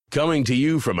Coming to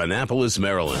you from Annapolis,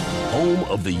 Maryland, home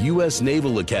of the U.S.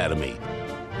 Naval Academy,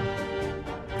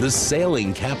 the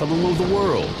sailing capital of the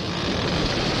world,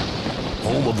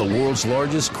 home of the world's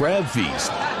largest crab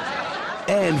feast,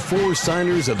 and 4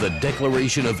 signers of the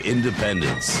Declaration of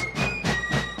Independence.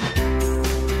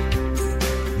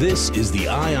 This is the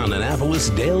Eye on Annapolis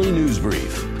Daily News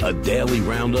Brief, a daily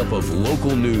roundup of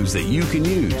local news that you can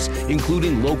use,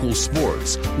 including local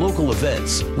sports, local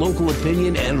events, local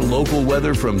opinion, and local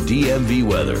weather from DMV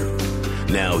Weather.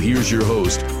 Now here's your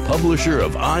host, publisher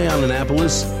of Eye on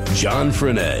Annapolis, John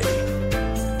Frenaye.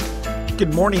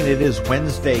 Good morning. It is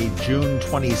Wednesday, June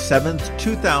 27th,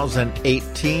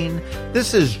 2018.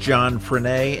 This is John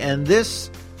Frenaye, and this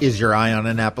is your Eye on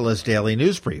Annapolis Daily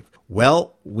News Brief.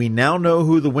 Well, we now know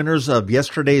who the winners of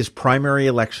yesterday's primary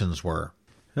elections were.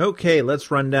 Okay, let's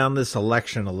run down this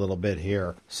election a little bit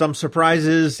here. Some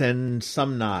surprises and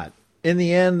some not. In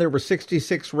the end, there were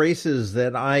 66 races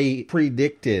that I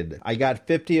predicted. I got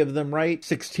 50 of them right,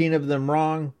 16 of them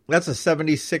wrong. That's a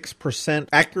 76%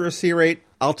 accuracy rate.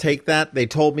 I'll take that. They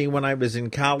told me when I was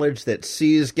in college that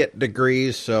C's get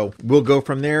degrees, so we'll go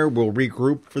from there. We'll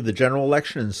regroup for the general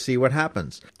election and see what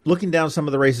happens. Looking down some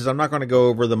of the races, I'm not going to go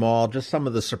over them all, just some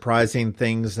of the surprising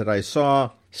things that I saw.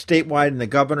 Statewide in the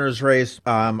governor's race,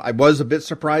 I was a bit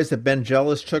surprised that Ben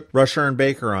Jealous took Rusher and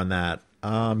Baker on that.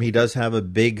 He does have a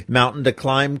big mountain to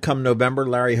climb come November.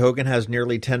 Larry Hogan has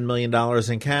nearly $10 million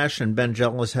in cash, and Ben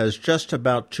Jealous has just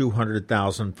about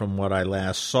 $200,000 from what I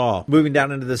last saw. Moving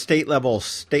down into the state level,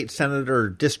 State Senator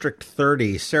District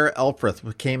 30, Sarah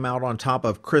Elfreth came out on top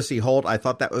of Chrissy Holt. I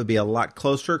thought that would be a lot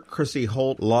closer. Chrissy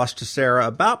Holt lost to Sarah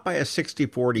about by a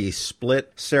 60-40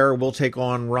 split. Sarah will take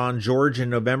on Ron George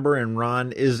in November, and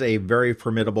Ron is a very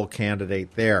formidable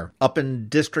candidate there. Up in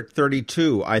District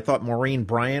 32, I thought Maureen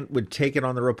Bryant would take it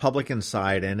on the Republican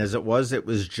side, and as it was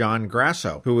John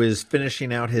Grasso, who is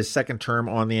finishing out his second term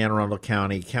on the Anne Arundel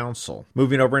County Council.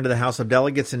 Moving over into the House of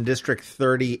Delegates in District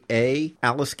 30A,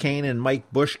 Alice Kane and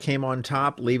Mike Bush came on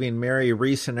top, leaving Mary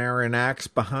Reese and Aaron Axe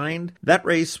behind. That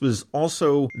race was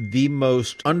also the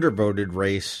most undervoted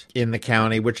race in the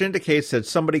county, which indicates that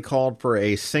somebody called for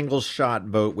a single-shot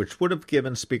vote, which would have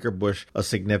given Speaker Bush a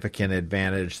significant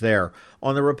advantage there.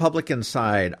 On the Republican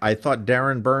side, I thought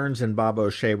Darren Burns and Bob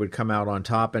O'Shea would come out on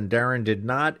top, and Darren did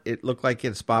not. It looked like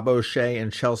it's Bob O'Shea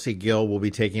and Chelsea Gill will be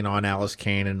taking on Alice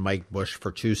Kane and Mike Bush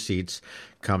for 2 seats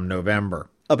come November.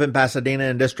 Up in Pasadena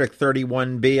in District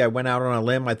 31B, I went out on a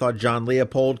limb. I thought John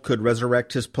Leopold could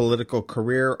resurrect his political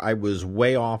career. I was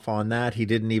way off on that. He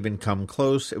didn't even come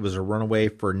close. It was a runaway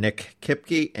for Nick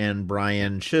Kipke and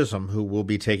Brian Chisholm, who will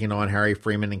be taking on Harry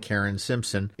Freeman and Karen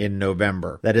Simpson in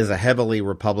November. That is a heavily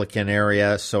Republican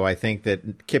area, so I think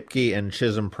that Kipke and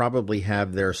Chisholm probably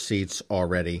have their seats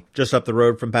already. Just up the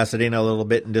road from Pasadena a little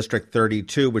bit in District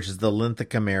 32, which is the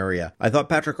Linthicum area. I thought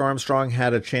Patrick Armstrong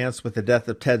had a chance with the death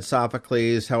of Ted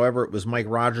Sophocles. However, it was Mike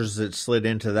Rogers that slid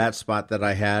into that spot that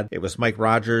I had. It was Mike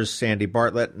Rogers, Sandy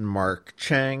Bartlett, and Mark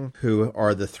Chang, who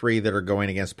are the 3 that are going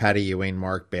against Patty Ewing,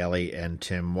 Mark Bailey, and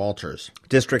Tim Walters.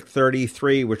 District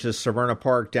 33, which is Severna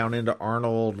Park, down into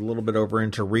Arnold, a little bit over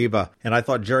into Riva. And I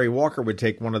thought Jerry Walker would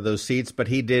take one of those seats, but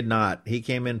he did not. He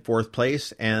came in 4th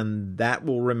place, and that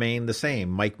will remain the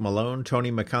same. Mike Malone,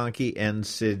 Tony McConkey, and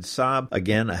Sid Saab.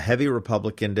 Again, a heavy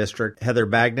Republican district. Heather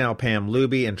Bagnall, Pam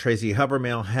Luby, and Tracy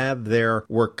Hubermail have their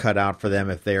work cut out for them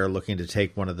if they are looking to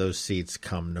take one of those seats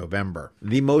come November.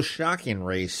 The most shocking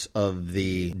race of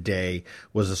the day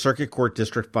was the Circuit Court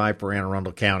District 5 for Anne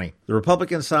Arundel County. The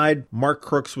Republican side, Mark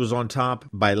Crooks was on top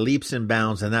by leaps and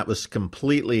bounds, and that was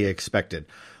completely expected.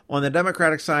 On the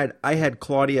Democratic side, I had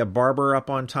Claudia Barber up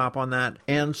on top on that,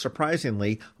 and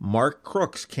surprisingly, Mark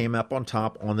Crooks came up on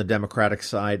top on the Democratic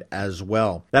side as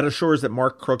well. That assures that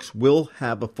Mark Crooks will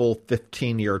have a full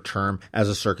 15-year term as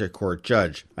a circuit court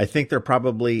judge. I think there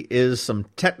probably is some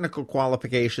technical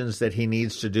qualifications that he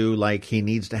needs to do, like he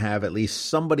needs to have at least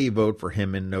somebody vote for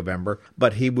him in November,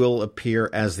 but he will appear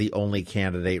as the only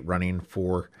candidate running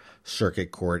for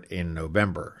circuit court in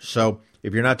November. So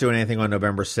if you're not doing anything on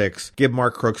November 6th, give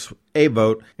Mark Crooks a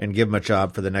vote and give him a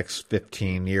job for the next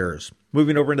 15 years.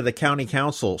 Moving over into the county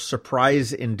council,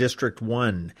 surprise in District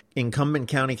 1. Incumbent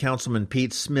county councilman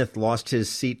Pete Smith lost his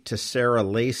seat to Sarah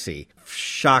Lacey.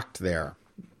 Shocked there.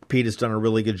 Pete has done a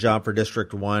really good job for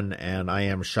District 1, and I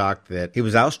am shocked that he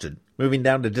was ousted. Moving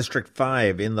down to District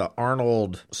 5 in the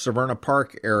Arnold, Severna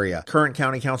Park area, current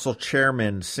county council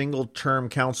chairman, single-term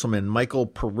councilman Michael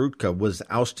Perutka was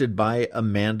ousted by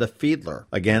Amanda Fiedler.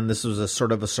 Again, this was a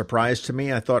sort of a surprise to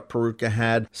me. I thought Perutka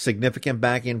had significant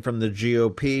backing from the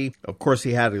GOP. Of course,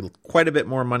 he had quite a bit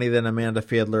more money than Amanda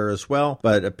Fiedler as well,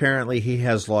 but apparently he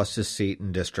has lost his seat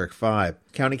in District 5.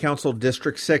 County Council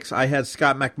District 6, I had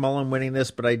Scott McMullen winning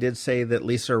this, but I did say that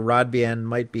Lisa Rodbian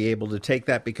might be able to take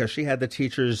that because she had the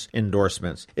teachers'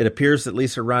 endorsements. It appears that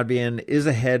Lisa Rodbian is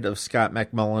ahead of Scott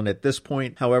McMullen at this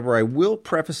point. However, I will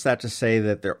preface that to say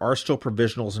that there are still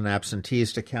provisionals and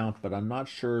absentees to count, but I'm not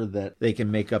sure that they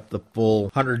can make up the full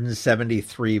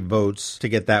 173 votes to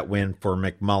get that win for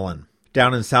McMullen.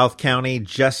 Down in South County,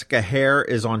 Jessica Hare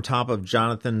is on top of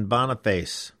Jonathan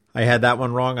Boniface. I had that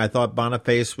one wrong. I thought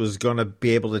Boniface was going to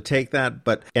be able to take that,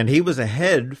 and he was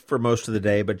ahead for most of the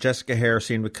day, but Jessica Hare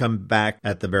seemed to come back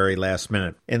at the very last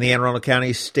minute. In the Anne Arundel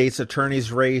County State's Attorney's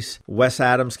race, Wes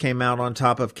Adams came out on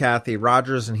top of Kathy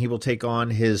Rogers, and he will take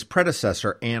on his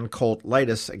predecessor, Ann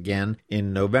Colt-Litis, again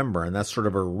in November. And that's sort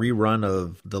of a rerun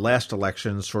of the last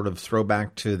election, sort of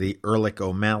throwback to the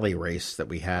Ehrlich-O'Malley race that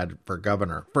we had for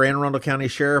governor. For Anne Arundel County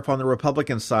Sheriff on the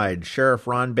Republican side, Sheriff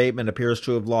Ron Bateman appears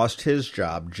to have lost his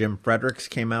job. Jim Fredericks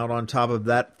came out on top of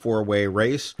that four-way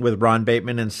race, with Ron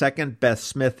Bateman in second, Beth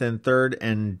Smith in third,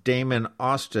 and Damon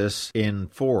Ostis in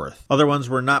fourth. Other ones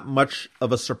were not much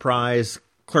of a surprise.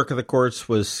 Clerk of the Courts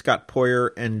was Scott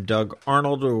Poyer and Doug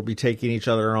Arnold, who will be taking each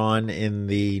other on in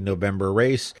the November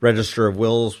race. Register of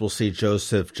Wills will see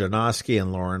Joseph Janoski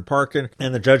and Lauren Parkin.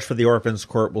 And the judge for the Orphans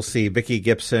Court will see Vicki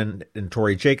Gibson and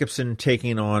Tori Jacobson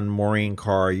taking on Maureen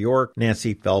Carr York,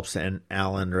 Nancy Phelps, and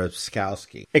Alan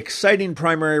Revskowski. Exciting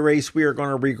primary race. We are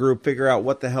going to regroup, figure out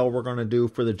what the hell we're going to do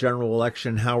for the general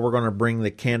election, how we're going to bring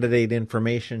the candidate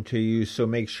information to you. So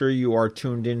make sure you are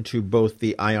tuned into both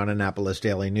the Eye on Annapolis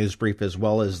Daily News Brief as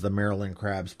well as the Maryland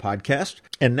Crabs podcast.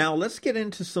 And now let's get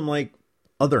into some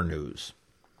other news.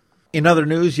 In other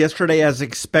news, yesterday, as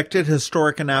expected,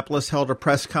 Historic Annapolis held a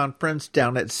press conference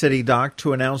down at City Dock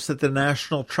to announce that the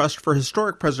National Trust for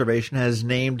Historic Preservation has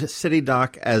named City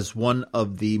Dock as one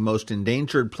of the most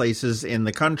endangered places in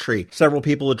the country. Several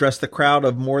people addressed the crowd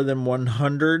of more than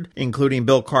 100, including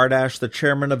Bill Kardash, the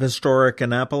chairman of Historic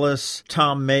Annapolis,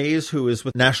 Tom Mays, who is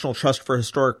with National Trust for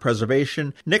Historic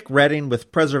Preservation, Nick Redding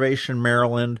with Preservation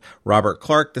Maryland, Robert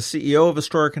Clark, the CEO of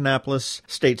Historic Annapolis,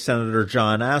 State Senator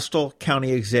John Astle,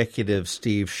 County Executive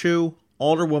Steve SCHUH,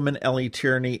 Alderwoman Ellie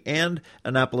Tierney, and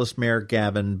Annapolis Mayor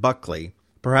Gavin Buckley.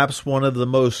 Perhaps one of the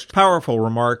most powerful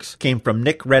remarks came from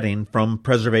Nick Redding from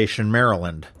Preservation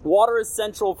Maryland. Water is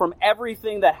central from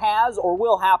everything that has or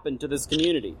will happen to this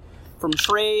community, from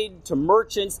trade to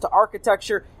merchants to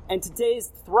architecture and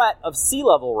today's threat of sea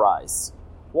level rise.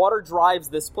 Water drives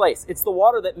this place. It's the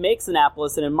water that makes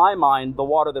Annapolis, and in my mind, the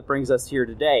water that brings us here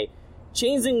today.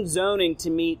 Changing zoning to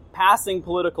meet passing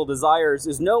political desires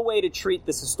is no way to treat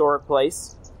this historic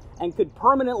place and could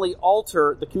permanently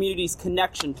alter the community's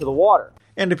connection to the water.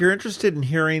 And if you're interested in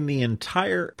hearing the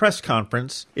entire press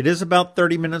conference, it is about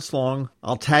 30 minutes long.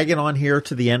 I'll tag it on here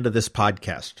to the end of this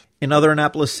podcast. In other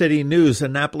Annapolis City news,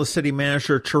 Annapolis City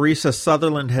Manager Teresa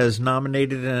Sutherland has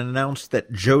nominated and announced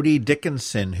that Jody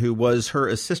Dickinson, who was her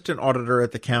assistant auditor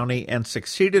at the county and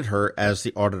succeeded her as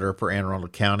the auditor for Anne Arundel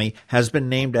County, has been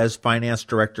named as finance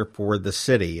director for the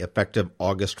city, effective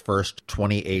August 1st,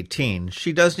 2018.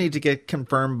 She does need to get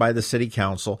confirmed by the city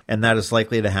council, and that is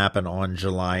likely to happen on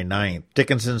July 9th.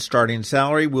 Dickinson's starting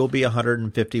salary will be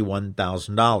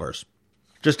 $151,000.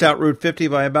 Just out Route 50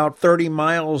 by about 30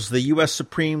 miles, the U.S.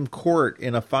 Supreme Court,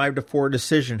 in a 5-4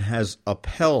 decision, has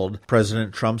upheld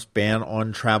President Trump's ban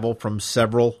on travel from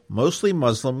several, mostly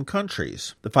Muslim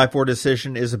countries. The 5-4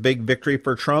 decision is a big victory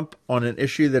for Trump on an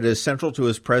issue that is central to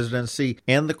his presidency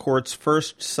and the court's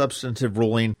first substantive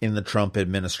ruling in the Trump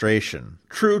administration.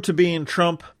 True to being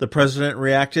Trump, the president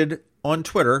reacted on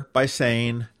Twitter by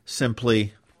saying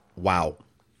simply, "Wow."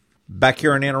 Back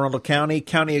here in Anne Arundel County,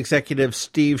 County Executive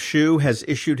Steve SCHUH has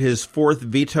issued his fourth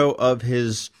veto of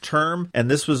his term,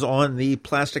 and this was on the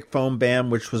plastic foam ban,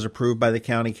 which was approved by the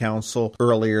County Council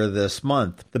earlier this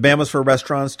month. The ban was for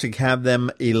restaurants to have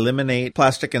them eliminate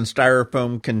plastic and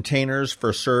styrofoam containers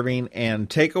for serving and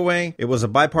takeaway. It was a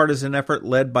bipartisan effort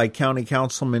led by County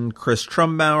Councilman Chris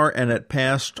Trumbauer, and it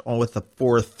passed with a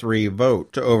 4-3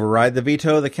 vote. To override the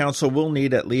veto, the council will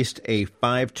need at least a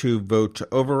 5-2 vote to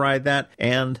override that,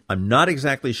 and I'm not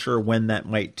exactly sure when that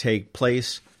might take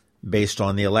place. Based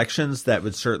on the elections, that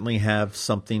would certainly have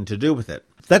something to do with it.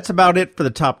 That's about it for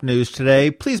the top news today.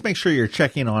 Please make sure you're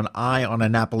checking on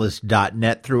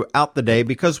eyeonannapolis.net throughout the day,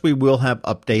 because we will have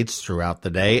updates throughout the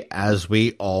day, as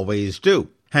we always do.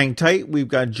 Hang tight. We've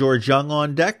got George Young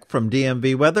on deck from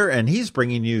DMV Weather, and he's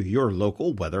bringing you your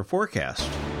local weather forecast.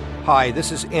 Hi,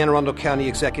 this is Anne Arundel County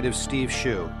Executive Steve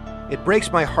SCHUH. It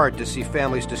breaks my heart to see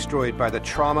families destroyed by the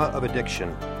trauma of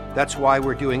addiction. That's why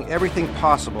we're doing everything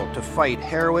possible to fight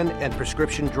heroin and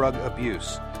prescription drug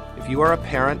abuse. If you are a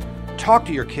parent, talk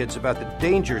to your kids about the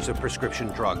dangers of prescription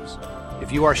drugs.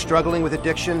 If you are struggling with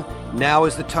addiction, now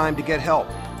is the time to get help.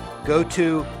 Go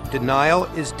to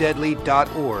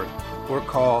denialisdeadly.org or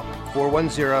call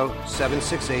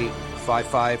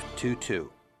 410-768-5522.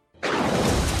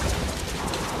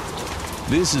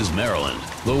 This is Maryland.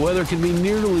 The weather can be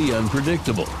nearly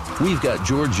unpredictable. We've got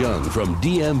George Young from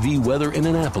DMV Weather in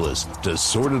Annapolis to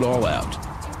sort it all out.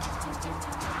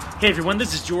 Hey everyone,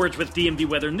 this is George with DMV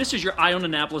Weather, and this is your Eye on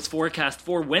Annapolis forecast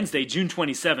for Wednesday, June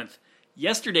 27th.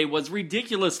 Yesterday was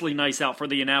ridiculously nice out for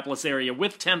the Annapolis area,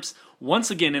 with temps once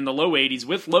again in the low 80s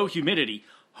with low humidity.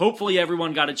 Hopefully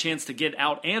everyone got a chance to get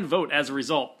out and vote as a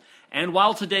result. And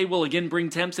while today will again bring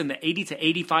temps in the 80 to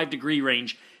 85 degree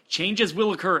range, changes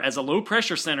will occur as a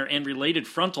low-pressure center and related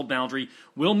frontal boundary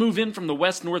will move in from the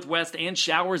west-northwest, and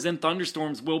showers and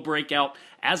thunderstorms will break out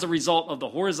as a result of the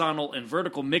horizontal and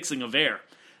vertical mixing of air.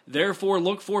 Therefore,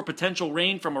 look for potential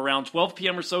rain from around 12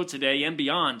 p.m. or so today and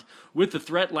beyond, with the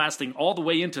threat lasting all the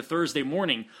way into Thursday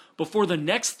morning before the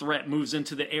next threat moves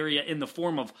into the area in the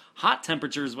form of hot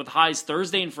temperatures with highs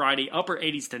Thursday and Friday upper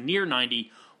 80s to near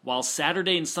 90, while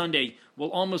Saturday and Sunday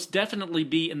will almost definitely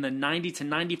be in the 90 to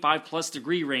 95 plus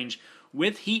degree range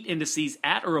with heat indices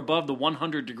at or above the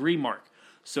 100 degree mark.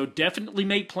 So definitely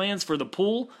make plans for the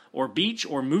pool or beach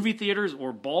or movie theaters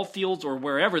or ball fields or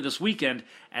wherever this weekend,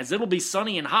 as it'll be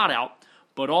sunny and hot out,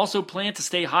 but also plan to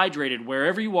stay hydrated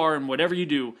wherever you are and whatever you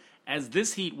do, as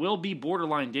this heat will be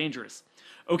borderline dangerous.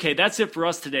 Okay, that's it for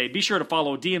us today. Be sure to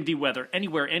follow DMV Weather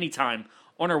anywhere, anytime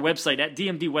on our website at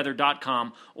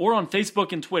dmvweather.com or on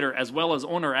Facebook and Twitter, as well as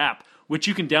on our app, which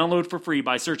you can download for free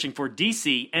by searching for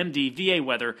DCMDVA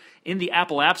Weather in the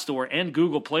Apple App Store and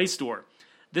Google Play Store.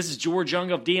 This is George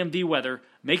Young of DMV Weather.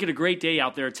 Make it a great day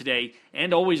out there today,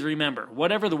 and always remember,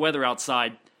 whatever the weather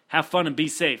outside, have fun and be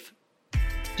safe.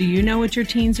 Do you know what your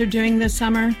teens are doing this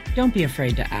summer? Don't be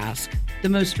afraid to ask. The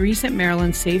most recent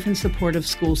Maryland Safe and Supportive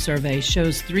School Survey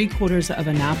shows 3/4 of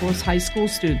Annapolis high school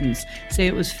students say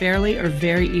it was fairly or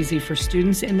very easy for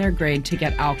students in their grade to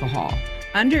get alcohol.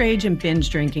 Underage and binge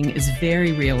drinking is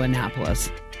very real in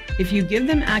Annapolis. If you give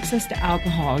them access to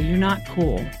alcohol, you're not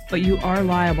cool, but you are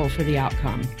liable for the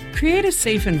outcome. Create a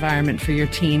safe environment for your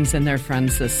teens and their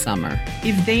friends this summer.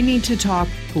 If they need to talk,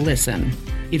 listen.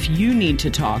 If you need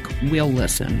to talk, we'll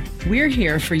listen. We're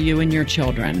here for you and your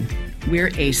children.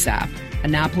 We're ASAP,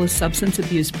 Annapolis Substance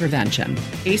Abuse Prevention.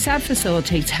 ASAP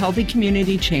facilitates healthy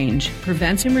community change,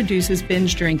 prevents and reduces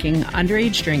binge drinking,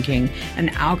 underage drinking, and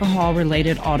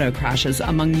alcohol-related auto crashes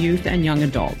among youth and young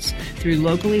adults through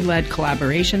locally led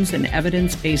collaborations and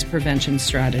evidence-based prevention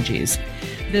strategies.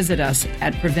 Visit us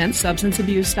at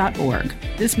PreventSubstanceAbuse.org.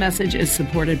 This message is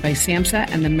supported by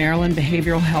SAMHSA and the Maryland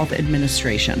Behavioral Health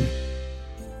Administration.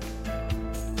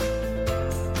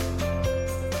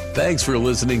 Thanks for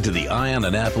listening to the Eye on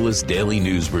Annapolis Daily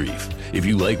News Brief. If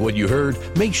you like what you heard,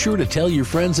 make sure to tell your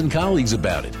friends and colleagues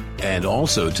about it. And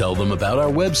also tell them about our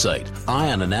website,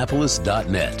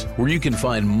 eyeonannapolis.net, where you can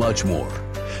find much more.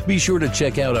 Be sure to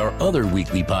check out our other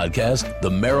weekly podcast,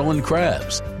 The Maryland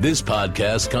Crabs. This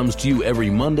podcast comes to you every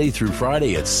Monday through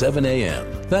Friday at 7 a.m.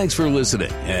 Thanks for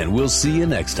listening, and we'll see you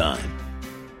next time.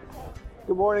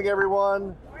 Good morning,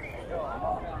 everyone.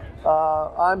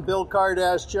 I'm Bill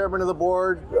Kardash, Chairman of the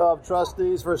Board of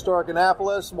Trustees for Historic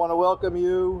Annapolis. I want to welcome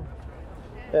you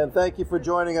and thank you for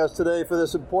joining us today for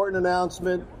this important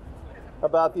announcement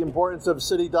about the importance of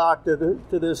City Dock to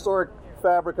the historic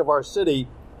fabric of our city,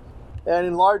 and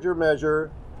in larger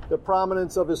measure, the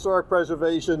prominence of historic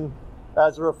preservation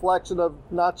as a reflection of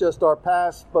not just our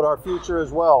past, but our future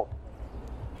as well.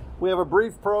 We have a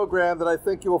brief program that I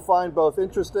think you will find both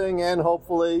interesting and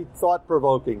hopefully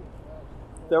thought-provoking.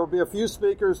 There will be a few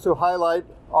speakers to highlight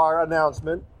our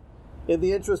announcement. In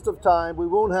the interest of time, we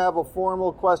won't have a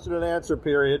formal question and answer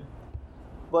period,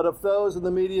 but if those in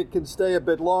the media can stay a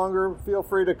bit longer, feel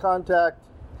free to contact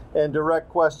and direct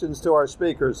questions to our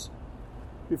speakers.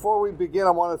 Before we begin,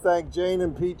 I want to thank Jane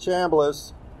and Pete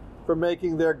Chambliss for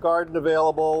making their garden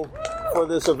available for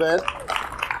this event.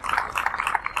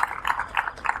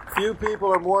 Few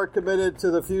people are more committed to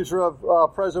the future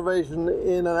of preservation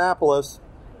in Annapolis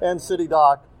and City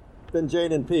Dock than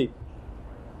Jane and Pete.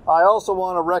 I also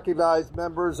want to recognize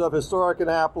members of Historic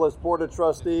Annapolis Board of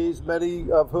Trustees,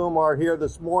 many of whom are here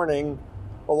this morning,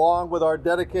 along with our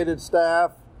dedicated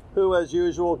staff, who, as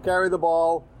usual, carry the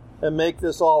ball and make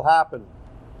this all happen.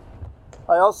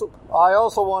 I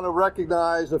also want to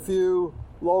recognize a few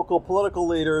local political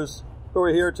leaders who are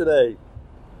here today.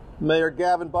 Mayor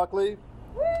Gavin Buckley,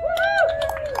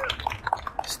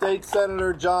 State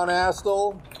Senator John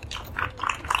Astle,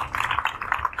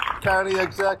 County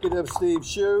Executive Steve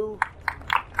SCHUH,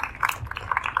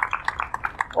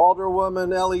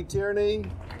 Alderwoman Ellie Tierney,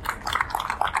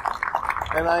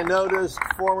 And I noticed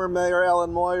former Mayor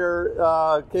Ellen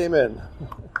Moyer came in.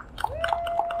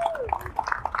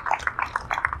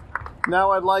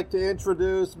 Now I'd like to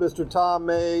introduce Mr. Tom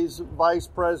Mays, Vice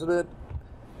President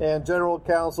and General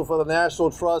Counsel for the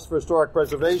National Trust for Historic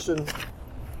Preservation,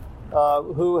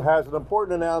 who has an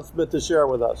important announcement to share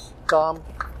with us. Tom?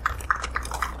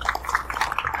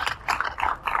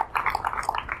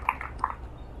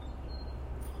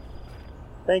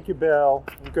 Thank you, Bill,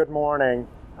 and good morning.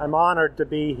 I'm honored to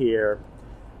be here.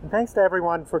 And thanks to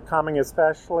everyone for coming,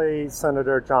 especially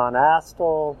Senator John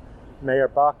Astle, Mayor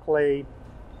Buckley,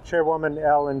 Chairwoman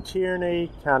Ellen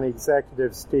Tierney, County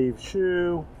Executive Steve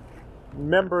SCHUH,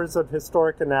 members of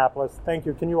Historic Annapolis. Thank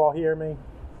you. Can you all hear me?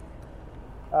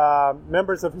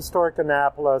 Members of Historic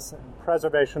Annapolis,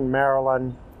 Preservation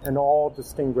Maryland, and all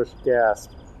distinguished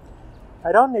guests.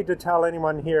 I don't need to tell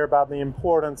anyone here about the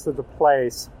importance of the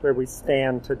place where we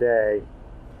stand today.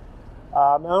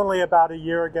 Only about a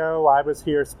year ago, I was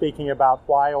here speaking about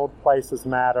why old places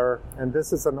matter, and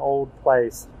this is an old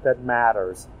place that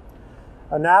matters.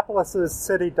 Annapolis's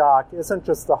city dock isn't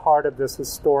just the heart of this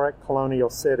historic colonial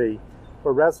city,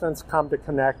 where residents come to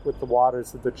connect with the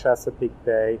waters of the Chesapeake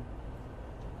Bay.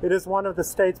 It is one of the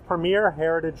state's premier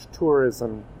heritage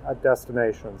tourism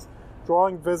destinations,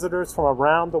 drawing visitors from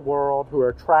around the world who are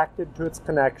attracted to its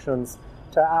connections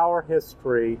to our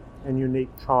history and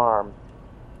unique charm.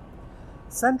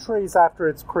 Centuries after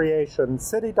its creation,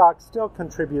 City Dock still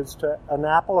contributes to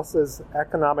Annapolis's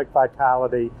economic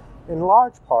vitality, in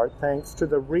large part thanks to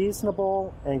the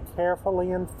reasonable and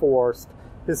carefully enforced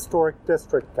historic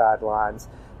district guidelines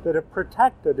that have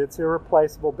protected its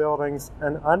irreplaceable buildings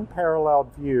and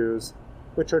unparalleled views,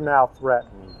 which are now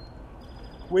threatened.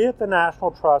 We at the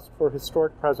National Trust for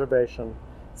Historic Preservation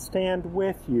stand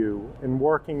with you in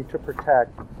working to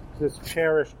protect this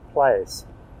cherished place.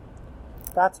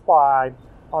 That's why,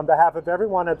 on behalf of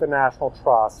everyone at the National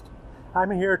Trust,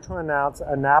 I'm here to announce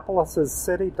Annapolis's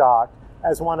City Dock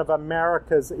as one of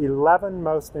America's 11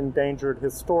 most endangered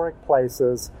historic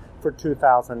places for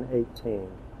 2018.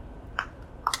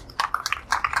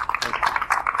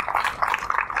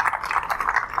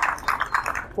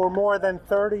 For more than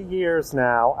 30 years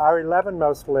now, our 11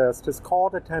 Most list has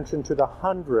called attention to the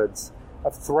hundreds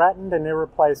of threatened and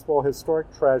irreplaceable historic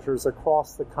treasures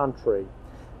across the country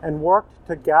and worked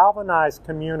to galvanize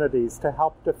communities to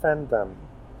help defend them.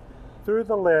 Through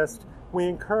the list, we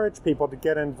encourage people to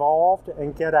get involved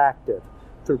and get active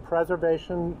through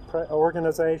preservation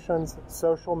organizations,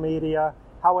 social media,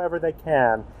 however they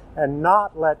can, and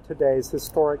not let today's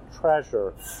historic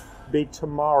treasure be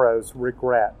tomorrow's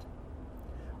regret.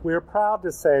 We are proud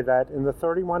to say that in the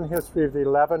 31 history of the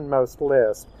 11 Most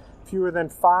list, fewer than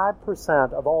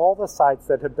 5% of all the sites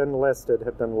that have been listed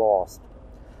have been lost.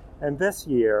 And this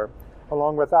year,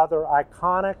 along with other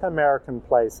iconic American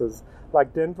places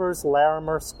like Denver's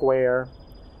Larimer Square,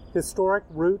 historic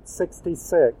Route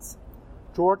 66,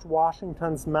 George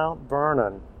Washington's Mount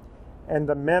Vernon, and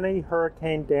the many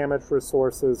hurricane-damaged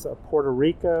resources of Puerto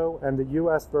Rico and the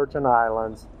U.S. Virgin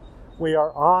Islands, we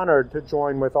are honored to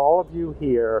join with all of you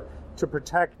here to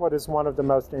protect what is one of the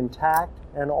most intact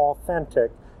and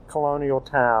authentic colonial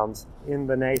towns in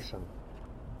the nation.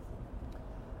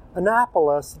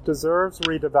 Annapolis deserves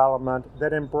redevelopment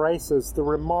that embraces the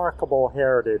remarkable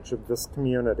heritage of this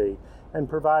community and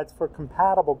provides for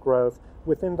compatible growth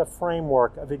within the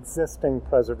framework of existing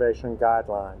preservation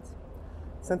guidelines.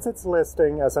 Since its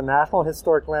listing as a National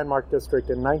Historic Landmark District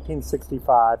in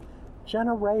 1965,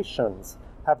 generations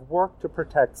have worked to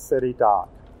protect City Dock.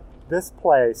 This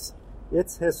place,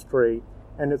 its history,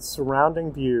 and its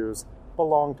surrounding views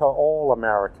belong to all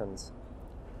Americans.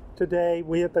 Today,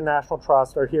 we at the National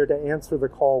Trust are here to answer the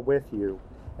call with you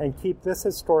and keep this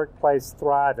historic place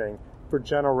thriving for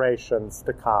generations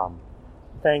to come.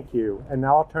 Thank you, and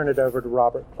now I'll turn it over to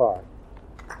Robert Clark.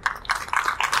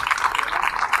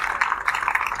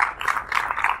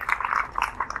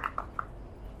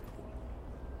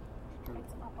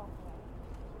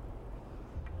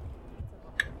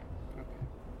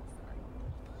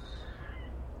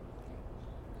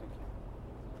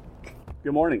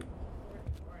 Good morning.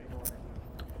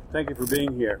 Thank you for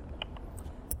being here.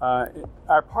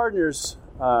 Our partners,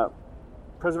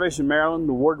 Preservation Maryland,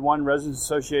 the Ward 1 Residents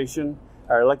Association,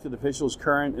 our elected officials,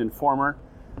 current and former,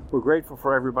 we're grateful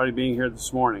for everybody being here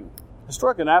this morning.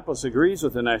 Historic Annapolis agrees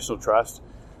with the National Trust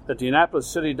that the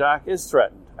Annapolis City Dock is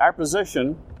threatened. Our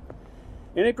position,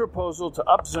 any proposal to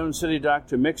upzone City Dock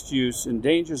to mixed use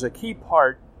endangers a key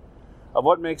part of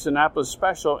what makes Annapolis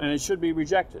special, and it should be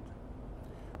rejected.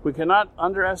 We cannot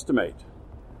underestimate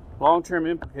long-term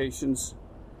implications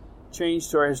change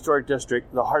to our historic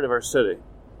district, the heart of our city.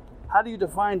 How do you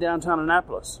define downtown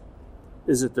Annapolis?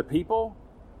 Is it the people,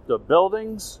 the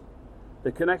buildings,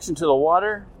 the connection to the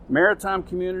water, maritime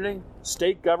community,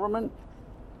 state government,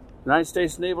 United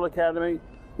States Naval Academy?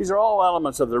 These are all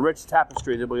elements of the rich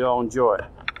tapestry that we all enjoy.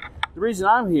 The reason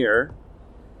I'm here,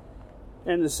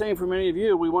 and the same for many of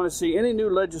you, we want to see any new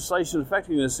legislation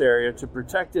affecting this area to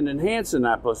protect and enhance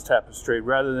Annapolis tapestry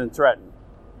rather than threaten.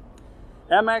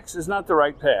 MX is not the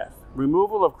right path.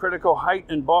 Removal of critical height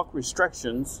and bulk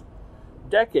restrictions,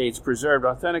 decades preserved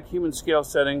authentic human scale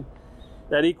setting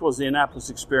that equals the Annapolis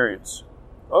experience.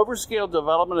 Overscale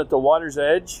development at the water's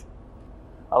edge,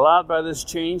 allowed by this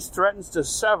change, threatens to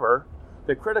sever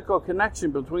the critical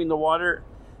connection between the water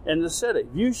and the city.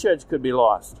 View sheds could be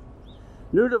lost.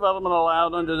 New development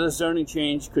allowed under this zoning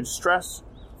change could stress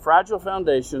fragile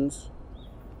foundations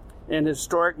and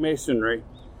historic masonry,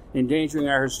 endangering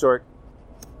our historic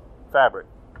fabric.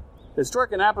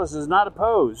 Historic Annapolis is not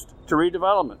opposed to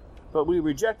redevelopment, but we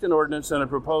reject an ordinance and a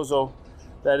proposal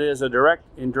that is in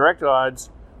direct odds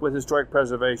with historic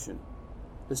preservation.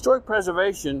 Historic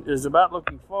preservation is about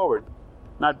looking forward,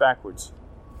 not backwards.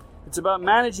 It's about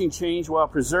managing change while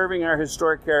preserving our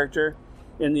historic character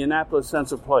in the Annapolis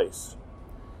sense of place.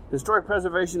 Historic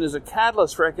preservation is a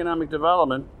catalyst for economic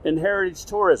development and heritage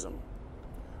tourism.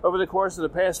 Over the course of the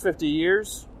past 50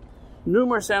 years,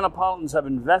 numerous Annapolitans have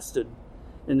invested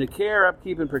in the care,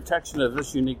 upkeep, and protection of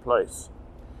this unique place.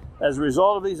 As a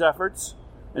result of these efforts,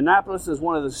 Annapolis is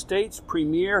one of the state's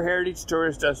premier heritage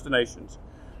tourist destinations,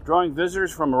 drawing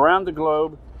visitors from around the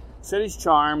globe, city's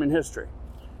charm and history,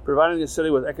 providing the city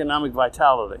with economic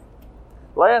vitality.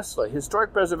 Lastly,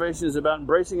 historic preservation is about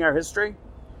embracing our history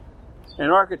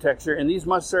and architecture, and these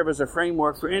must serve as a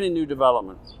framework for any new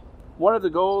development. One of the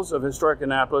goals of Historic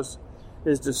Annapolis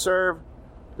is to serve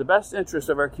the best interest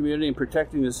of our community in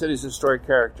protecting the city's historic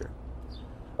character.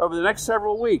 Over the next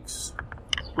several weeks,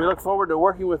 we look forward to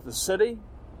working with the city,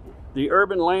 the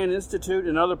Urban Land Institute,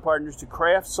 and other partners to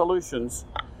craft solutions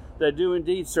that do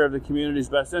indeed serve the community's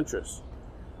best interests,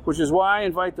 which is why I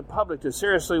invite the public to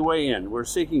seriously weigh in. We're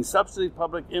seeking substantive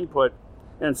public input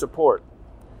and support.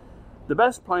 The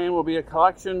best plan will be a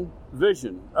collection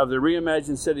vision of the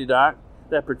reimagined city dock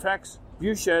that protects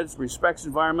view sheds, respects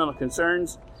environmental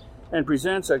concerns, and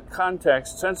presents a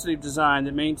context-sensitive design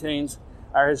that maintains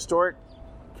our historic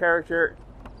character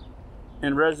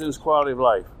and residents' quality of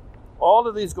life. All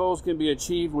of these goals can be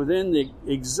achieved within the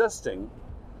existing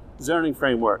zoning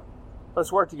framework.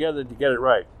 Let's work together to get it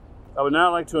right. I would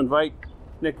now like to invite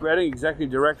Nick Redding,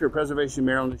 Executive Director of Preservation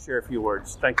Maryland, to share a few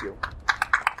words. Thank you.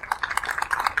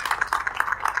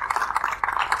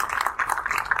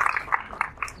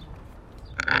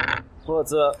 Well,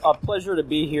 it's a pleasure to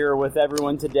be here with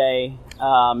everyone today,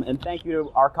 and thank you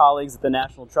to our colleagues at the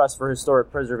National Trust for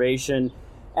Historic Preservation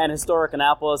and Historic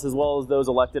Annapolis, as well as those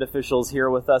elected officials here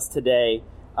with us today,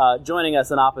 joining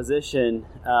us in opposition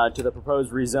to the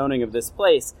proposed rezoning of this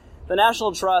place. The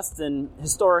National Trust and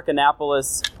Historic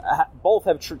Annapolis both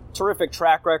have terrific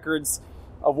track records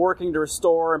of working to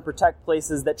restore and protect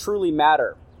places that truly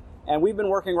matter, and we've been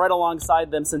working right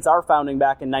alongside them since our founding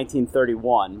back in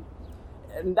 1931.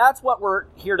 And that's what we're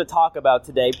here to talk about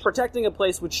today, protecting a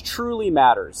place which truly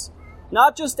matters,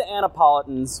 not just to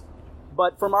Annapolitans,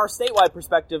 but from our statewide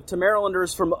perspective to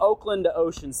Marylanders from Oakland to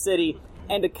Ocean City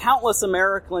and to countless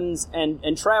Americans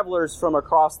and travelers from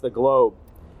across the globe.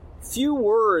 Few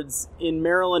words in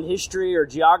Maryland history or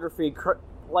geography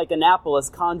like Annapolis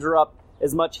conjure up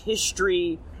as much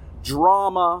history,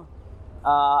 drama,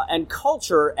 and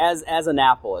culture as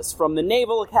Annapolis. From the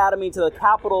Naval Academy to the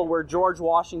Capitol where George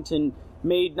Washington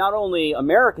made not only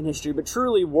American history, but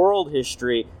truly world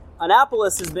history,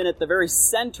 Annapolis has been at the very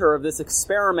center of this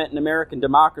experiment in American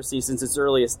democracy since its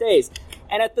earliest days.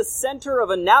 And at the center of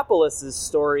Annapolis'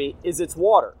 story is its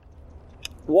water.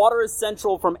 Water is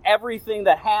central from everything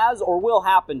that has or will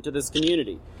happen to this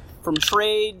community, from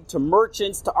trade to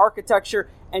merchants to architecture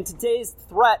and today's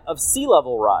threat of sea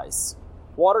level rise.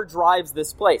 Water drives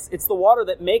this place. It's the water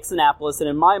that makes Annapolis, and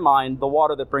in my mind, the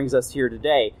water that brings us here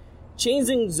today.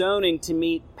 Changing zoning to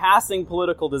meet passing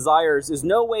political desires is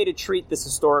no way to treat this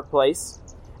historic place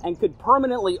and could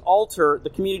permanently alter the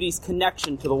community's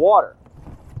connection to the water.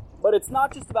 But it's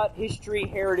not just about history,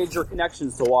 heritage, or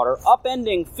connections to water.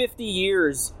 Upending 50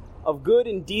 years of good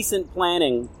and decent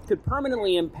planning could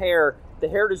permanently impair the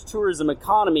heritage tourism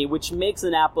economy, which makes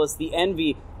Annapolis the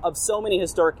envy of so many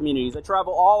historic communities. I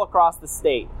travel all across the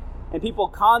state, and people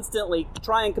constantly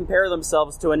try and compare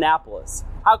themselves to Annapolis.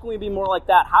 How can we be more like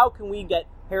that? How can we get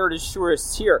heritage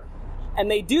tourists here? And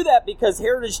they do that because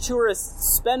heritage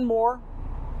tourists spend more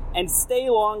and stay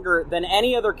longer than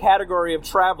any other category of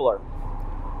traveler.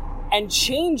 And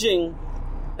changing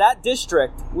that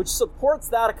district, which supports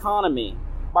that economy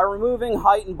by removing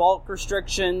height and bulk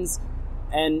restrictions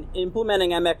and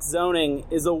implementing MX zoning,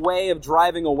 is a way of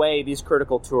driving away these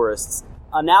critical tourists.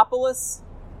 Annapolis,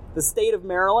 the state of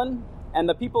Maryland, and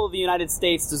the people of the United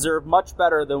States deserve much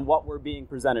better than what we're being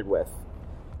presented with.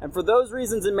 And for those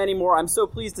reasons and many more, I'm so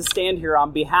pleased to stand here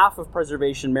on behalf of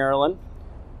Preservation Maryland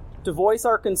to voice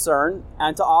our concern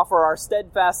and to offer our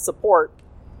steadfast support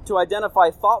to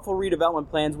identify thoughtful redevelopment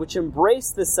plans which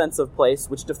embrace this sense of place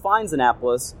which defines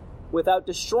Annapolis without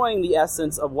destroying the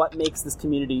essence of what makes this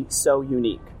community so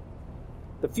unique.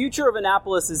 The future of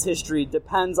Annapolis' history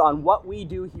depends on what we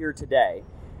do here today.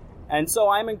 And so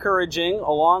I'm encouraging,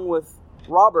 along with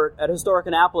Robert at Historic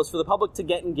Annapolis, for the public to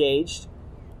get engaged,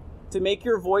 to make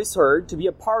your voice heard, to be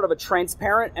a part of a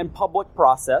transparent and public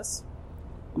process.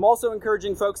 I'm also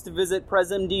encouraging folks to visit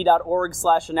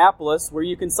presmd.org/Annapolis, where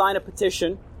you can sign a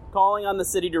petition calling on the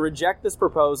city to reject this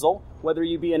proposal, whether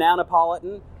you be an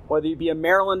Annapolitan, whether you be a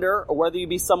Marylander, or whether you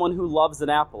be someone who loves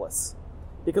Annapolis.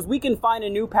 Because we can find a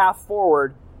new path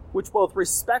forward which both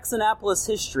respects Annapolis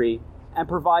history and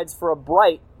provides for a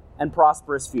bright and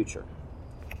prosperous future.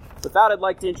 With that, I'd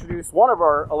like to introduce one of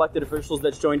our elected officials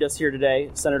that's joined us here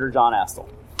today, Senator John Astle.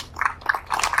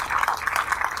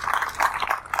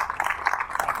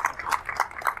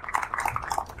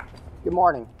 Good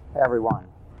morning, everyone,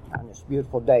 on this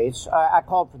beautiful day. I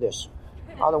called for this,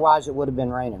 otherwise it would have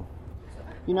been raining.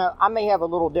 You know, I may have a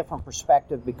little different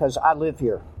perspective because I live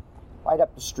here, right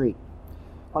up the street.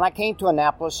 When I came to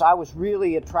Annapolis, I was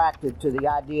really attracted to the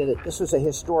idea that this was a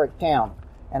historic town,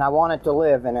 and I wanted to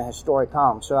live in a historic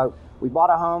home. So we bought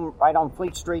a home right on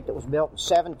Fleet Street that was built in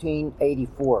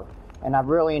 1784, and I've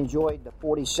really enjoyed the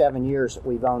 47 years that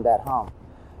we've owned that home.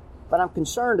 But I'm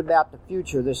concerned about the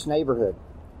future of this neighborhood,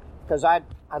 because I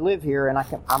live here, and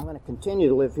I'm going to continue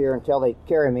to live here until they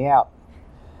carry me out.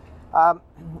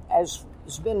 As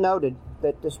it's been noted,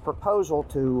 that this proposal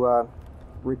to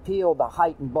repeal the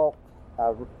height and bulk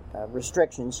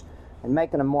restrictions and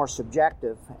making them more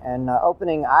subjective and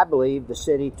opening, I believe, the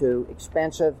city to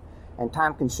expensive and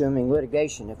time-consuming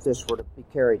litigation if this were to be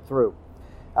carried through.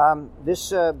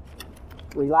 This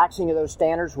relaxing of those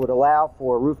standards would allow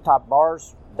for rooftop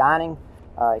bars, dining,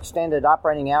 extended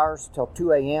operating hours till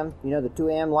 2 a.m. You know, the 2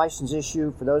 a.m. license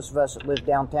issue for those of us that live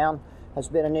downtown has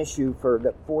been an issue for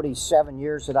the 47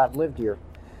 years that I've lived here.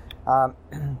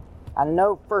 I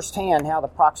know firsthand how the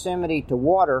proximity to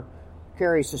water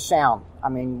carries the sound. I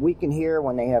mean, we can hear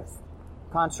when they have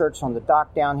concerts on the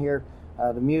dock down here,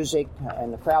 the music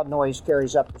and the crowd noise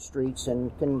carries up the streets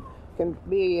and can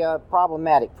be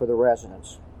problematic for the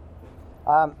residents.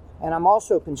 And I'm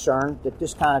also concerned that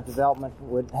this kind of development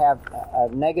would have a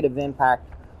negative impact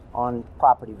on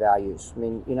property values. I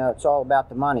mean, you know, it's all about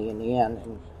the money in the end.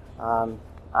 And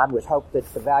I would hope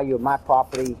that the value of my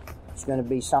property is going to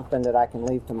be something that I can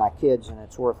leave to my kids and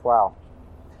it's worthwhile.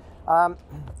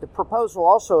 The proposal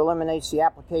also eliminates the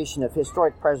application of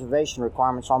historic preservation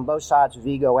requirements on both sides of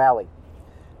Vigo Alley.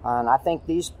 And I think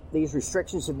these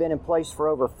restrictions have been in place for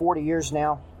over 40 years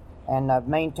now and have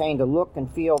maintained the look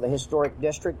and feel of the historic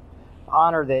district,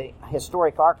 honor the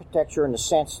historic architecture in the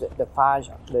sense that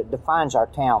defines our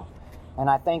town. And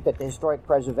I think that the Historic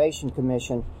Preservation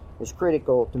Commission is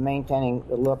critical to maintaining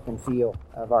the look and feel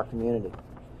of our community.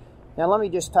 Now let me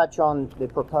just touch on the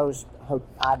proposed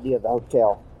idea of the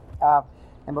hotel.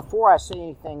 And before I say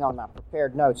anything on my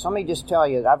prepared notes, let me just tell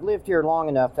you that I've lived here long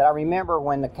enough that I remember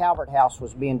when the Calvert House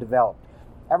was being developed.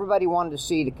 Everybody wanted to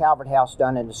see the Calvert House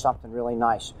done into something really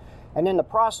nice. And in the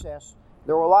process,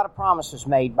 there were a lot of promises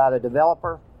made by the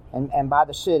developer and by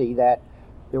the city that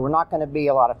there were not going to be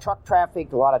a lot of truck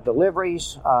traffic, a lot of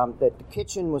deliveries, that the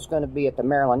kitchen was going to be at the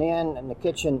Maryland Inn, and the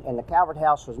kitchen in the Calvert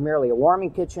House was merely a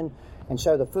warming kitchen, and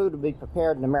so the food would be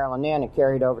prepared in the Maryland Inn and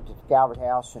carried over to the Calvert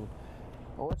House. And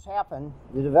well, what's happened?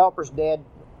 The developer's dead,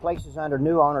 the place is under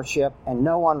new ownership, and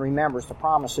no one remembers the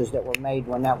promises that were made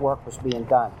when that work was being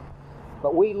done.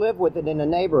 But we live with it in the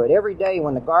neighborhood. Every day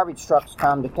when the garbage trucks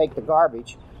come to take the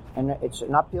garbage, and it's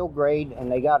an uphill grade,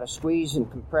 and they got to squeeze and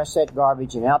compress that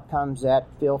garbage, and out comes that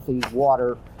filthy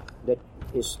water that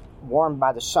is warmed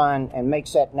by the sun and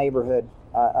makes that neighborhood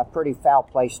a pretty foul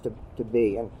place to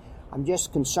be. And I'm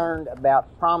just concerned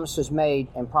about promises made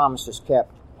and promises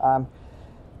kept.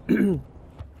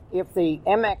 If the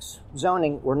MX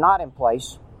zoning were not in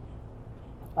place,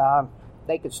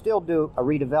 they could still do a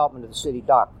redevelopment of the city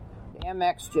dock. The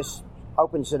MX just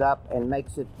opens it up and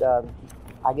makes it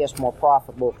I guess, more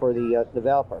profitable for the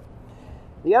developer.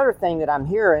 The other thing that I'm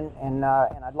hearing, and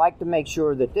I'd like to make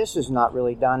sure that this is not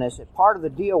really done, is that part of the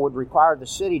deal would require the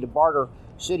city to barter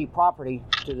city property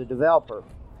to the developer.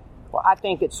 Well, I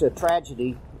think it's a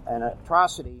tragedy an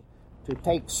atrocity to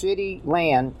take city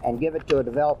land and give it to a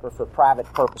developer for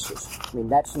private purposes. I mean,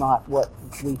 that's not what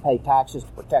we pay taxes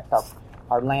to protect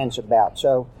our lands about.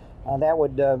 So that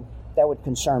would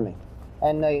concern me.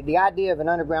 And the idea of an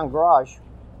underground garage,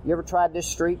 you ever tried this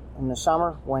street in the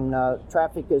summer when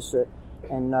traffic is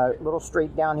in Little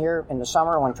Street down here in the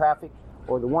summer when traffic,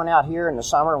 or the one out here in the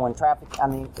summer when traffic, I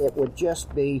mean, it would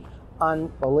just be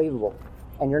unbelievable.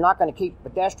 And you're not going to keep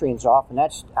pedestrians off, and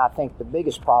that's, I think, the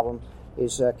biggest problem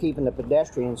is keeping the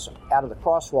pedestrians out of the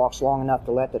crosswalks long enough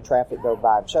to let the traffic go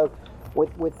by. So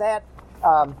with that,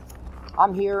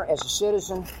 I'm here as a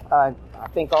citizen. I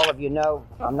think all of you know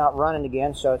I'm not running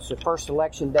again, so it's the first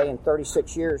election day in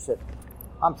 36 years that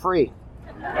I'm free.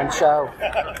 And so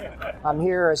I'm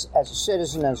here as a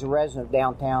citizen, as a resident of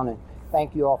downtown, and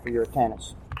thank you all for your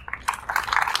attendance.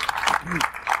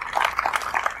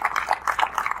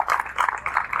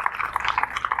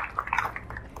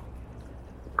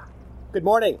 Good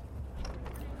morning.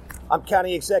 I'm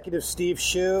County Executive Steve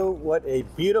SCHUH. What a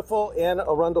beautiful Anne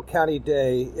Arundel County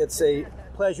day. It's a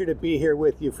pleasure to be here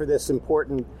with you for this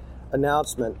important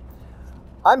announcement.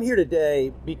 I'm here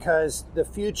today because the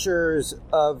futures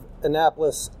of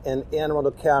Annapolis and Anne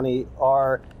Arundel County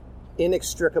are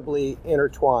inextricably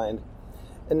intertwined.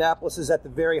 Annapolis is at the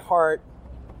very heart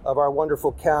of our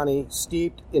wonderful county,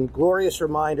 steeped in glorious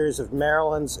reminders of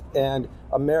Maryland's and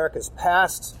America's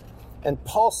past, and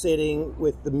pulsating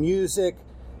with the music,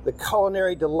 the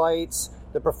culinary delights,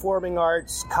 the performing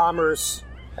arts, commerce,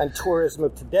 and tourism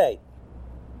of today.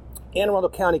 Anne Arundel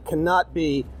County cannot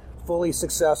be fully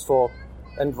successful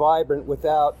and vibrant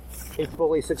without a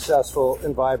fully successful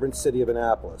and vibrant city of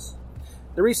Annapolis.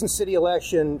 The recent city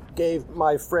election gave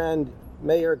my friend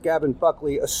Mayor Gavin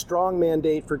Buckley a strong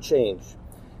mandate for change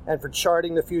and for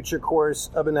charting the future course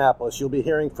of Annapolis. You'll be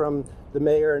hearing from the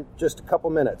mayor in just a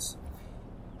couple minutes.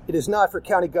 It is not for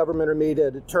county government or me to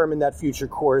determine that future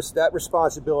course. That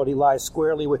responsibility lies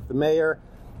squarely with the mayor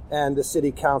and the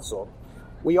city council.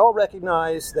 We all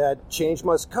recognize that change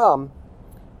must come.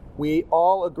 We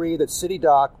all agree that City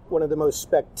Dock, one of the most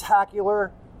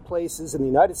spectacular places in the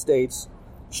United States,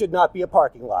 should not be a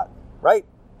parking lot, right?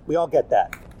 We all get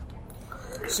that.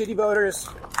 City voters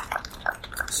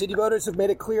have made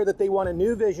it clear that they want a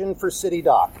new vision for City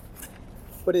Dock.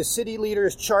 But as city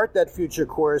leaders chart that future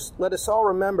course, let us all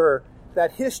remember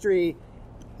that history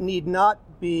need not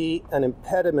be an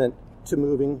impediment to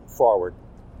moving forward.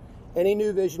 Any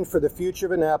new vision for the future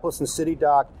of Annapolis and City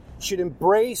Dock should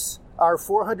embrace our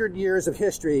 400 years of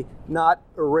history, not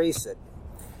erase it.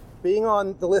 Being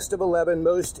on the list of 11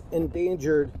 most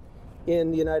endangered in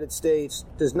the United States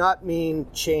does not mean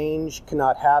change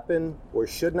cannot happen or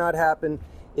should not happen.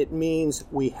 It means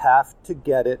we have to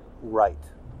get it right.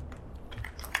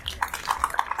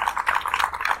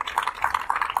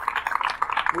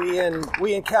 We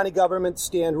in county government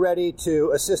stand ready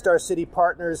to assist our city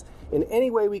partners in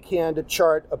any way we can to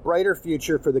chart a brighter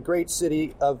future for the great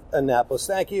city of Annapolis.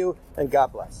 Thank you, and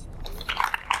God bless.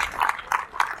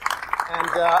 And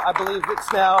I believe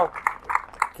it's now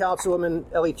Councilwoman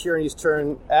Ellie Tierney's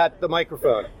turn at the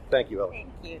microphone. Thank you, Ellie.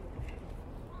 Thank you.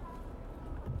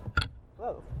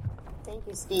 Whoa. Thank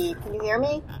you, Steve. Can you hear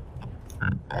me?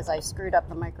 As I screwed up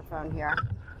the microphone here.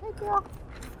 Thank you.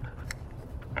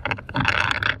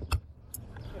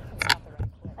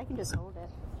 I can just hold it.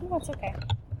 No, it's okay.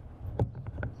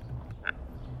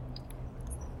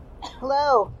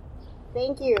 Hello.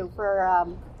 Thank you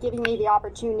for giving me the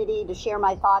opportunity to share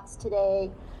my thoughts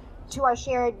today to our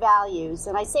shared values.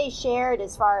 And I say shared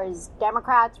as far as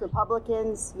Democrats,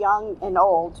 Republicans, young and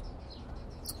old.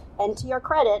 And to your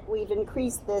credit, we've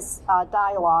increased this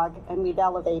dialogue and we've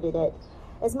elevated it.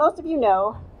 As most of you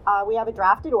know, we have a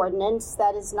drafted ordinance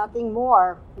that is nothing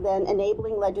more than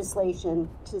enabling legislation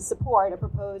to support a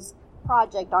proposed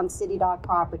project on City Dock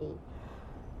property.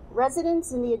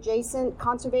 Residents in the adjacent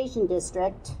conservation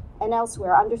district and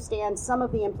elsewhere understand some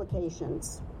of the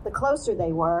implications. The closer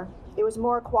they were, it was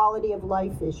more a quality of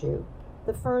life issue.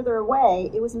 The further away,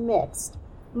 it was mixed,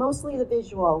 mostly the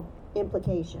visual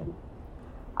implication.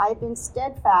 I've been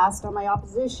steadfast on my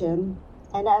opposition,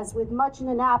 and as with much in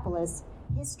Annapolis,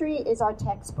 history is our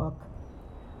textbook.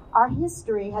 Our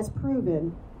history has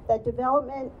proven that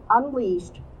development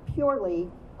unleashed purely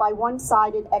by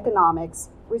one-sided economics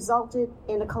resulted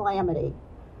in a calamity.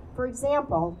 For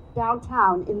example,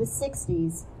 downtown in the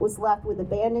 60s was left with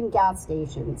abandoned gas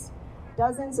stations,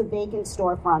 dozens of vacant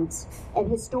storefronts, and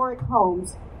historic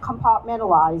homes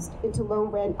compartmentalized into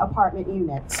low-rent apartment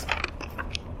units.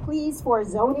 Pleas for a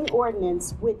zoning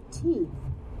ordinance with teeth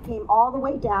came all the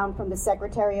way down from the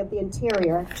Secretary of the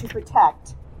Interior to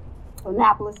protect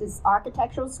Annapolis's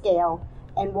architectural scale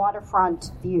and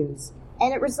waterfront views,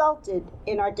 and it resulted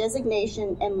in our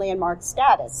designation and landmark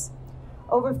status.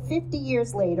 Over 50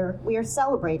 years later, we are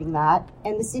celebrating that,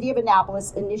 and the City of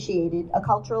Annapolis initiated a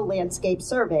cultural landscape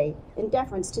survey in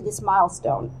deference to this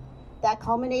milestone. That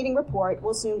culminating report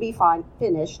will soon be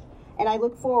finished, and I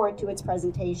look forward to its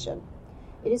presentation.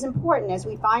 It is important as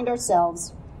we find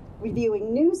ourselves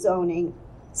reviewing new zoning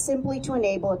simply to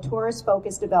enable a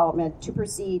tourist-focused development to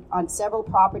proceed on several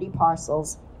property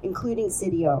parcels, including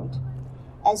city-owned.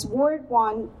 As Ward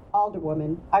 1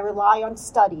 Alderwoman, I rely on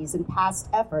studies and past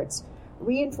efforts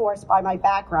reinforced by my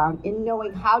background in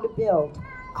knowing how to build,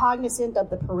 cognizant of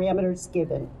the parameters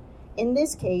given. In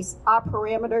this case, our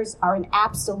parameters are an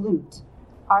absolute.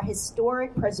 Our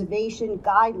historic preservation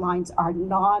guidelines are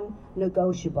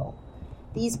non-negotiable.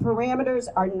 These parameters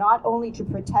are not only to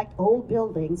protect old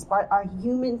buildings, but our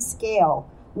human scale,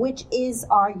 which is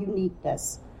our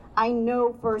uniqueness. I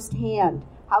know firsthand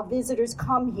how visitors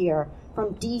come here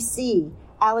from DC,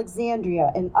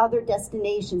 Alexandria, and other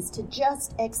destinations to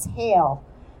just exhale,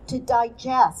 to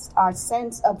digest our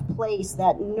sense of place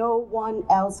that no one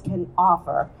else can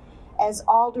offer. As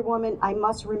Alderwoman, I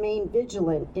must remain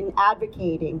vigilant in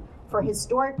advocating for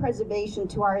historic preservation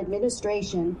to our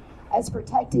administration as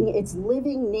protecting its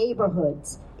living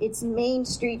neighborhoods, its main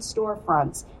street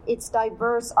storefronts, its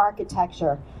diverse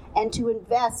architecture, and to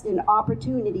invest in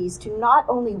opportunities to not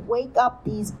only wake up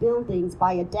these buildings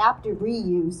by adaptive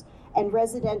reuse and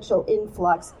residential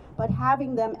influx, but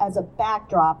having them as a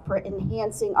backdrop for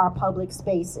enhancing our public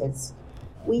spaces.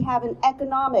 We have an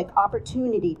economic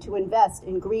opportunity to invest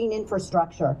in green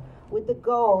infrastructure with the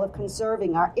goal of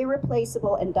conserving our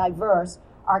irreplaceable and diverse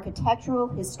architectural,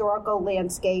 historical,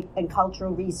 landscape, and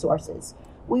cultural resources.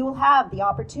 We will have the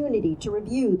opportunity to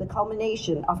review the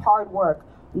culmination of hard work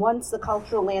once the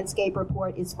cultural landscape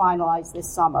report is finalized this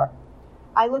summer.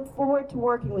 I look forward to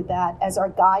working with that as our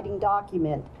guiding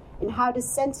document in how to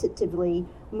sensitively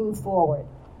move forward,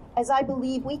 as I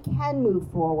believe we can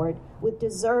move forward with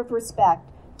deserved respect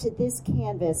to this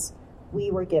canvas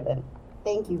we were given.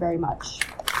 Thank you very much.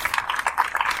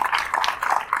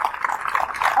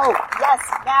 Oh,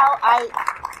 yes, now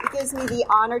it gives me the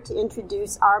honor to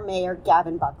introduce our mayor,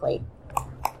 Gavin Buckley.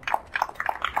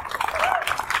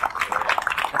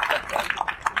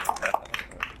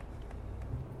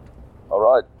 All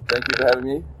right, thank you for having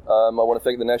me. I want to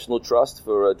thank the National Trust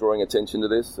for drawing attention to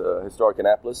this, Historic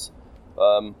Annapolis.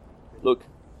 Look,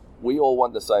 we all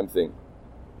want the same thing.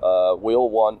 We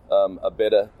all want a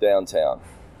better downtown.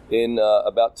 In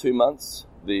about 2 months,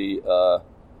 the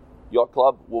Yacht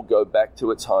Club will go back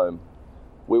to its home.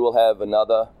 We will have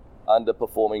another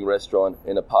underperforming restaurant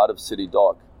in a part of City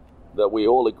Dock that we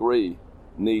all agree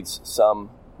needs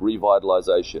some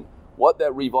revitalization. What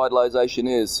that revitalization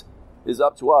is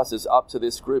up to us, is up to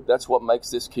this group. That's what makes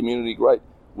this community great.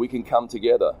 We can come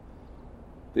together.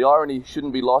 The irony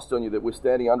shouldn't be lost on you that we're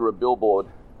standing under a billboard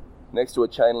next to a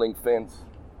chain link fence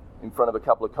in front of a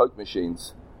couple of Coke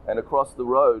machines, and across the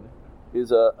road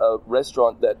is a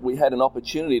restaurant that we had an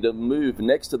opportunity to move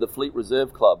next to the Fleet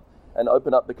Reserve Club and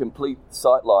open up the complete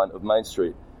sightline of Main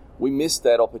Street. We missed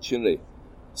that opportunity.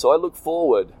 So I look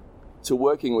forward to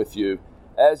working with you,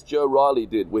 as Joe Riley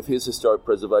did with his historic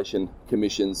preservation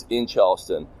commissions in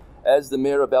Charleston, as the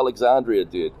mayor of Alexandria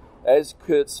did, as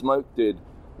Kurt Smoke did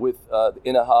with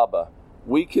Inner Harbor.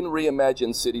 We can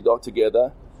reimagine City Dock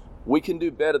together. We can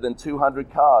do better than 200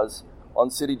 cars on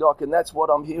City Dock, and that's what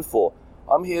I'm here for.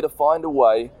 I'm here to find a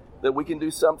way that we can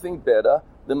do something better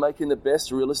than making the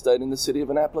best real estate in the city of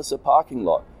Annapolis a parking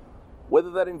lot.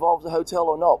 Whether that involves a hotel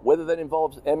or not, whether that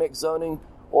involves MX zoning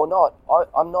or not,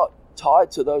 I'm not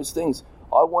tied to those things.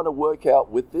 I want to work out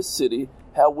with this city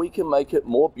how we can make it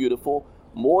more beautiful,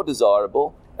 more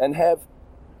desirable, and have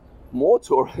more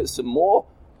tourists and more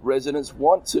residents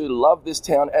want to love this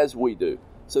town as we do.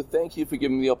 So thank you for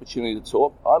giving me the opportunity to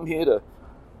talk. I'm here to,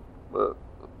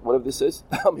 whatever this is,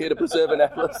 I'm here to preserve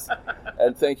Annapolis.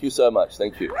 And thank you so much.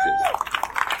 Thank you. Cheers.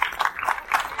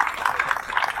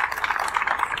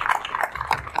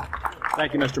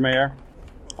 Thank you, Mr. Mayor.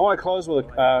 I want to close with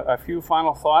a few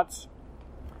final thoughts.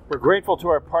 We're grateful to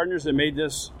our partners that made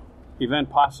this event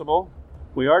possible.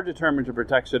 We are determined to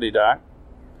protect City Dock.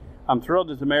 I'm thrilled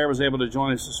that the mayor was able to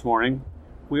join us this morning.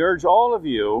 We urge all of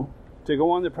you to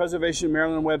go on the Preservation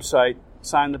Maryland website,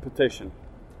 sign the petition.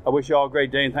 I wish you all a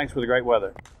great day, and thanks for the great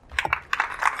weather.